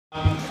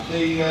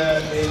Hey,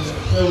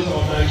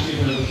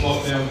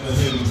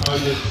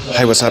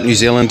 what's up New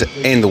Zealand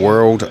and the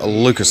world?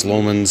 Lucas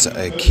Lawman's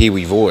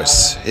Kiwi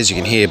Voice. As you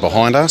can hear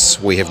behind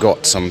us, we have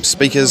got some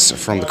speakers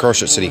from the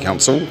Christchurch City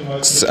Council,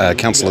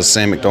 Councillor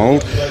Sam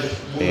McDonald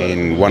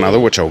and one other,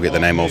 which I'll get the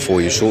name of for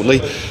you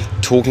shortly,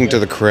 talking to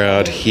the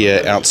crowd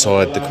here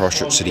outside the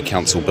Christchurch City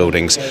Council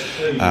buildings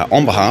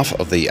on behalf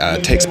of the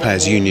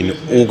Taxpayers Union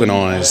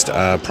organised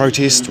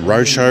protest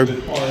roadshow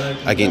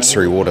against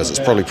Three Waters. It's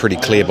probably pretty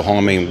clear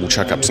behind me, and we'll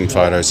chuck up some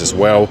photos as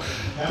well.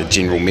 The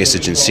general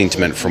message and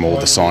sentiment from all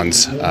the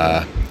signs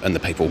and the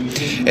people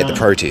at the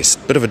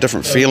protest. Bit of a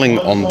different feeling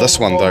on this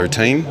one though,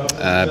 team,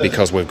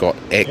 because we've got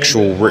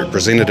actual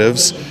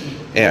representatives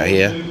out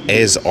here,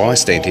 as I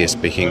stand here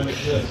speaking,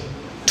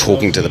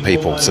 talking to the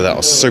people. So that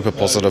was super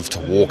positive to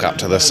walk up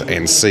to this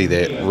and see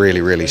that.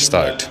 Really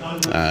stoked.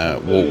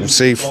 We'll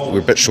see if we're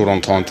a bit short on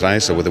time today,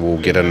 so whether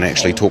we'll get in and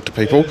actually talk to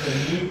people,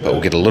 but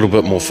we'll get a little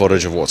bit more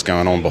footage of what's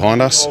going on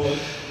behind us,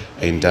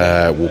 and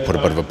we'll put a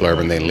bit of a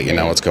blurb in there and let you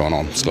know what's going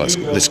on. So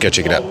let's go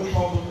check it out.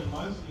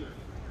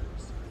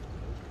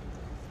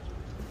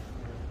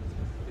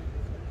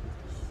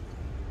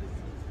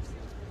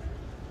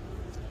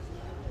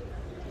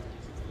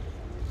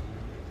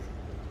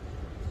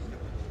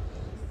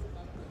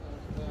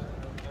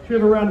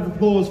 Give a round of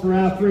applause for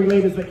our three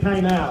leaders that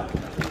came out.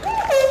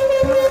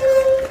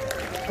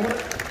 I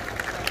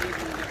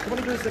want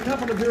to do just a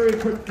couple of very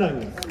quick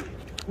things.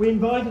 We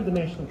invited the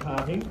National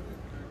Party.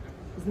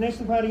 Is the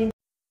National Party in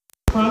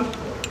front?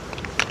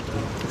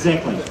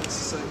 Exactly.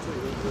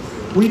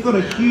 We've got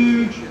a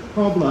huge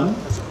problem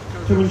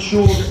to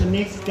ensure that the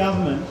next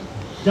government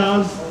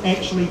does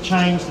actually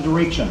change the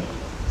direction.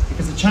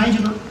 Because the change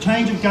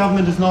of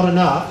government is not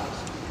enough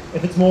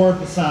if it's more of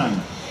the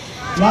same.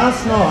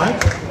 Last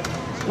night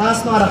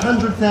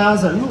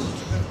 100,000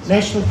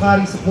 National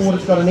Party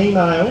supporters got an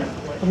email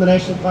from the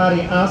National Party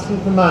asking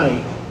for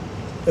money.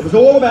 It was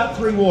all about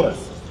Three Waters.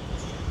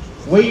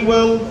 We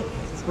will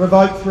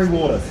revoke Three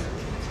Waters.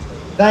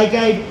 They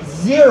gave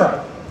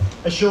zero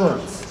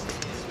assurance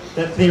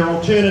that their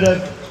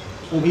alternative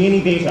will be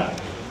any better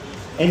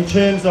in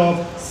terms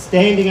of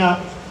standing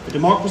up for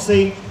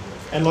democracy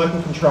and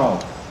local control.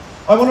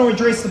 I want to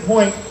address the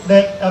point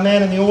that a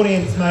man in the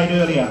audience made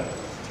earlier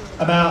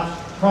about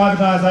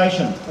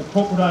privatisation or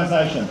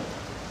corporatisation.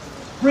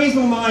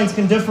 Reasonable minds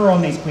can differ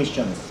on these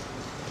questions,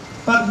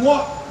 but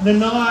what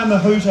Nanaia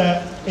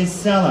Mahuta is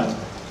selling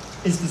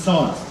is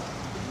dishonest.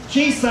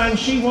 She's saying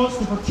she wants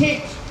to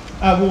protect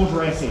our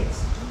water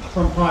assets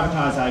from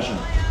privatisation,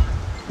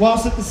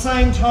 whilst at the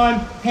same time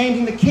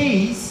handing the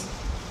keys.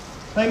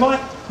 They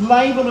might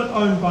label it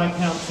owned by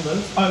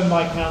councils,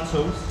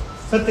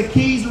 but the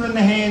keys are in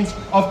the hands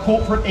of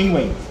corporate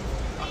iwi.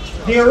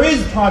 There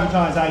is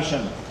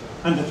privatisation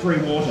under Three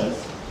Waters,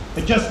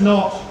 but just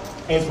not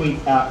as we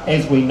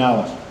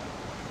know it.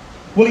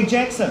 Willie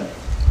Jackson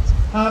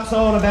harps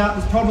on about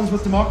there's problems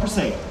with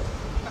democracy.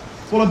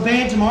 Well, a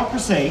bad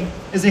democracy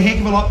is a heck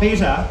of a lot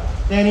better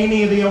than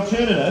any of the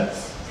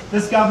alternatives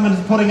this government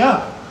is putting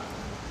up.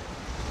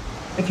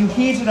 If you're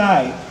here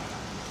today,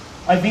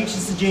 I venture to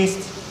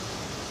suggest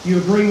you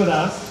agree with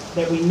us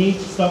that we need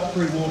to stop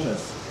Three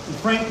Waters. And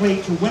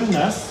frankly, to win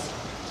this,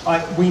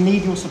 we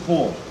need your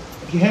support.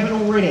 If you haven't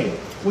already,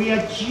 we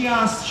are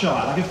just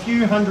shy, like a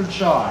few hundred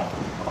shy,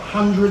 of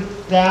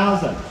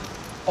 100,000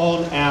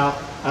 on our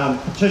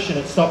petition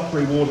at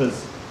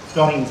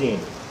stopthreewaters.nz.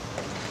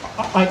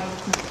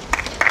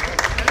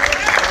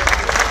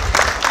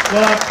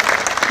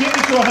 Get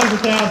me to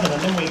 100,000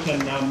 and then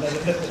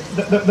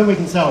we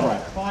can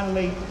celebrate.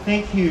 Finally,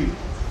 thank you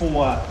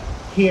for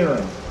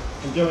caring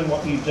and doing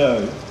what you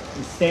do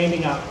and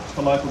standing up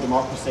for local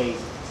democracy.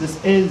 This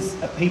is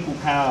a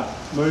people-powered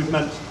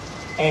movement,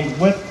 and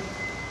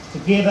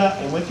together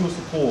and with your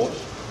support,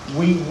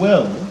 we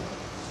will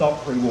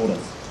stop Three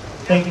Waters.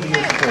 Thank you for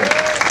your support.